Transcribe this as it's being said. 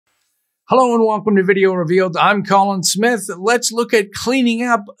Hello and welcome to Video Revealed. I'm Colin Smith. Let's look at cleaning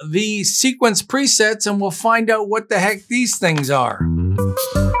up the sequence presets and we'll find out what the heck these things are.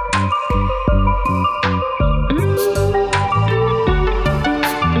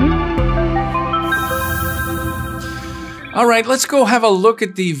 All right, let's go have a look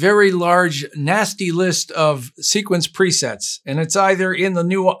at the very large, nasty list of sequence presets. And it's either in the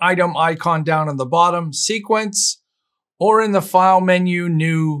new item icon down on the bottom, sequence, or in the file menu,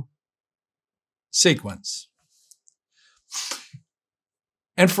 new sequence.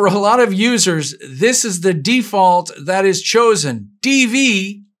 And for a lot of users, this is the default that is chosen.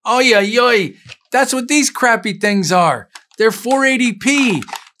 DV, oy, that's what these crappy things are. They're 480p.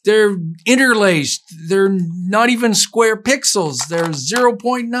 They're interlaced. They're not even square pixels. They're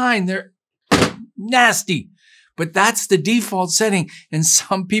 0.9. They're nasty. But that's the default setting. And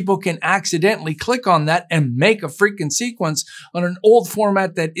some people can accidentally click on that and make a freaking sequence on an old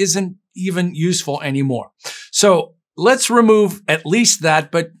format that isn't even useful anymore. So let's remove at least that.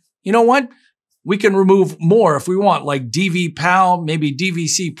 But you know what? We can remove more if we want, like DV-PAL, maybe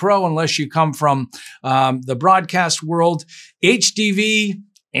DVC Pro, unless you come from the broadcast world, HDV.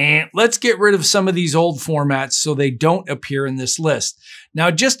 And let's get rid of some of these old formats so they don't appear in this list.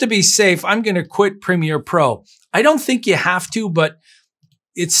 Now, just to be safe, I'm going to quit Premiere Pro. I don't think you have to, but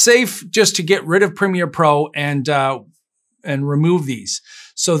it's safe just to get rid of Premiere Pro and remove these.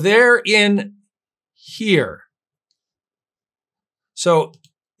 So they're in here. So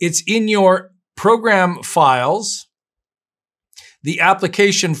it's in your program files, the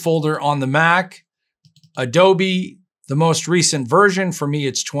application folder on the Mac, Adobe, the most recent version, for me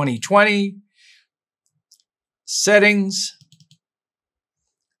it's 2020, settings,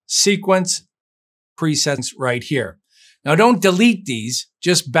 sequence, presets right here. Now don't delete these,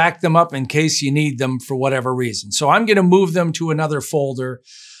 just back them up in case you need them for whatever reason. So I'm going to move them to another folder.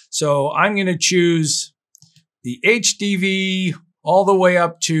 So I'm going to choose the HDV all the way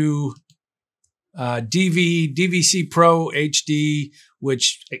up to DVC Pro HD,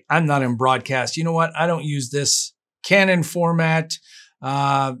 which I'm not in broadcast. You know what? I don't use this Canon format.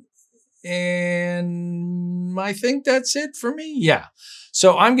 And I think that's it for me. Yeah.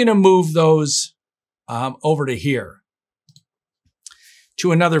 So I'm going to move those over to here,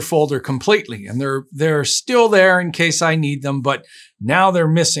 to another folder completely. And they're still there in case I need them, but now they're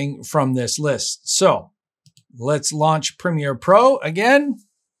missing from this list. So let's launch Premiere Pro again,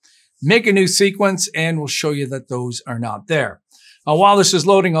 make a new sequence, and we'll show you that those are not there. Now, while this is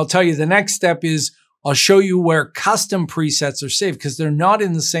loading, I'll tell you the next step is I'll show you where custom presets are saved because they're not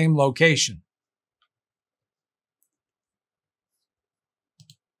in the same location.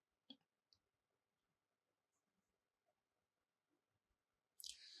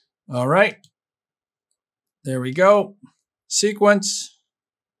 All right, there we go. Sequence.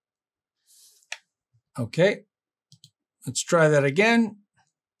 Okay, let's try that again.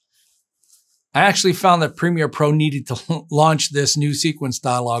 I actually found that Premiere Pro needed to launch this new sequence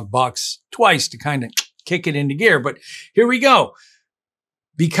dialog box twice to kind of kick it into gear, but here we go.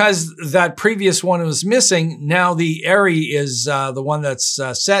 Because that previous one was missing, now the ARRI is the one that's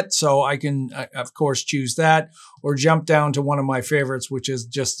set, so I can, of course, choose that or jump down to one of my favorites, which is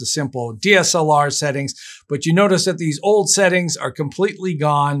just the simple DSLR settings. But you notice that these old settings are completely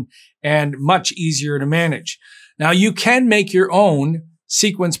gone and much easier to manage. Now, you can make your own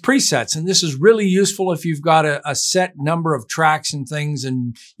sequence presets. And this is really useful if you've got a set number of tracks and things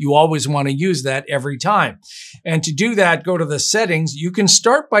and you always want to use that every time. And to do that, go to the settings. You can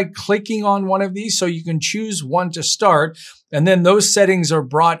start by clicking on one of these so you can choose one to start. And then those settings are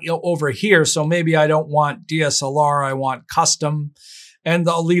brought over here. So maybe I don't want DSLR, I want custom. And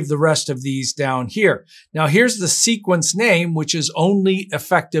I'll leave the rest of these down here. Now here's the sequence name, which is only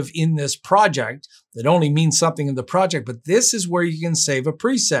effective in this project. That only means something in the project, but this is where you can save a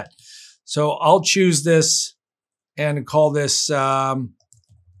preset. So I'll choose this and call this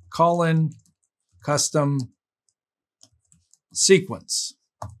Colin Custom Sequence.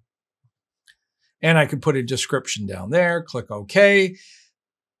 And I can put a description down there, click OK.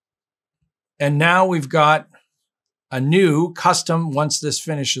 And now we've got a new custom, once this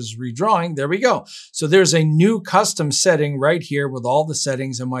finishes redrawing, there we go. So there's a new custom setting right here with all the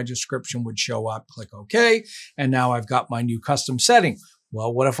settings and my description would show up. Click OK. And now I've got my new custom setting.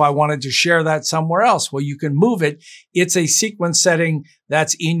 Well, what if I wanted to share that somewhere else? Well, you can move it. It's a sequence setting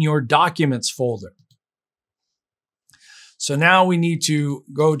that's in your documents folder. So now we need to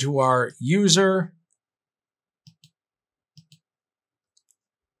go to our user.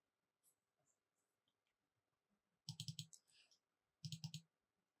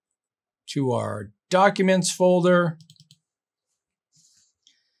 To our documents folder.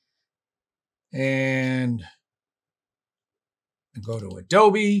 and go to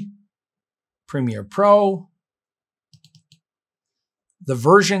Adobe Premiere Pro, the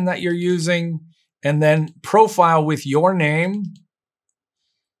version that you're using, and then profile with your name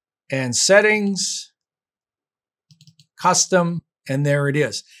and settings, custom, and there it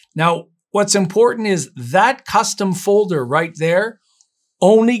is. Now, what's important is that custom folder right there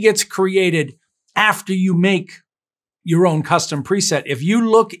only gets created after you make your own custom preset. If you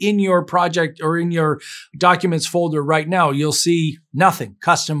look in your project or in your documents folder right now, you'll see nothing.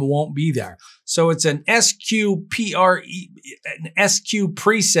 Custom won't be there. So it's an SQ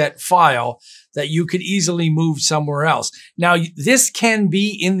preset file that you could easily move somewhere else. Now, this can be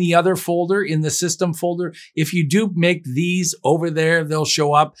in the other folder, in the system folder. If you do make these over there, they'll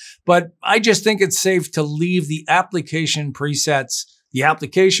show up. But I just think it's safe to leave the application presets,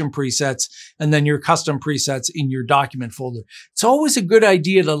 and then your custom presets in your document folder. It's always a good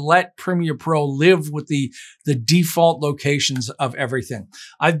idea to let Premiere Pro live with the default locations of everything.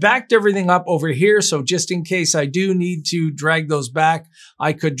 I've backed everything up over here, so just in case I do need to drag those back,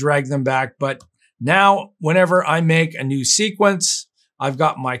 I could drag them back. But now, whenever I make a new sequence, I've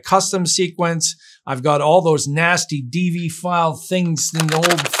got my custom sequence. I've got all those nasty DV file things in the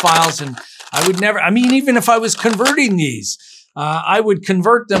old files, and I would never, I mean, even if I was converting these, I would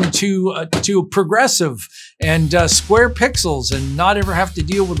convert them to progressive and square pixels and not ever have to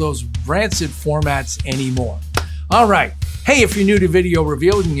deal with those rancid formats anymore. All right. Hey, if you're new to Video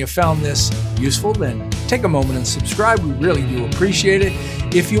Revealed and you found this useful, then take a moment and subscribe. We really do appreciate it.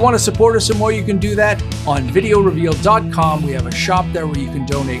 If you want to support us some more, you can do that on VideoRevealed.com. We have a shop there where you can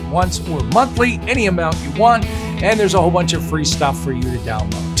donate once or monthly, any amount you want, and there's a whole bunch of free stuff for you to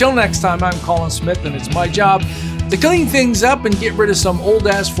download. Till next time, I'm Colin Smith, and it's my job to clean things up and get rid of some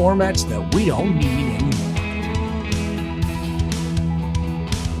old-ass formats that we don't need anymore.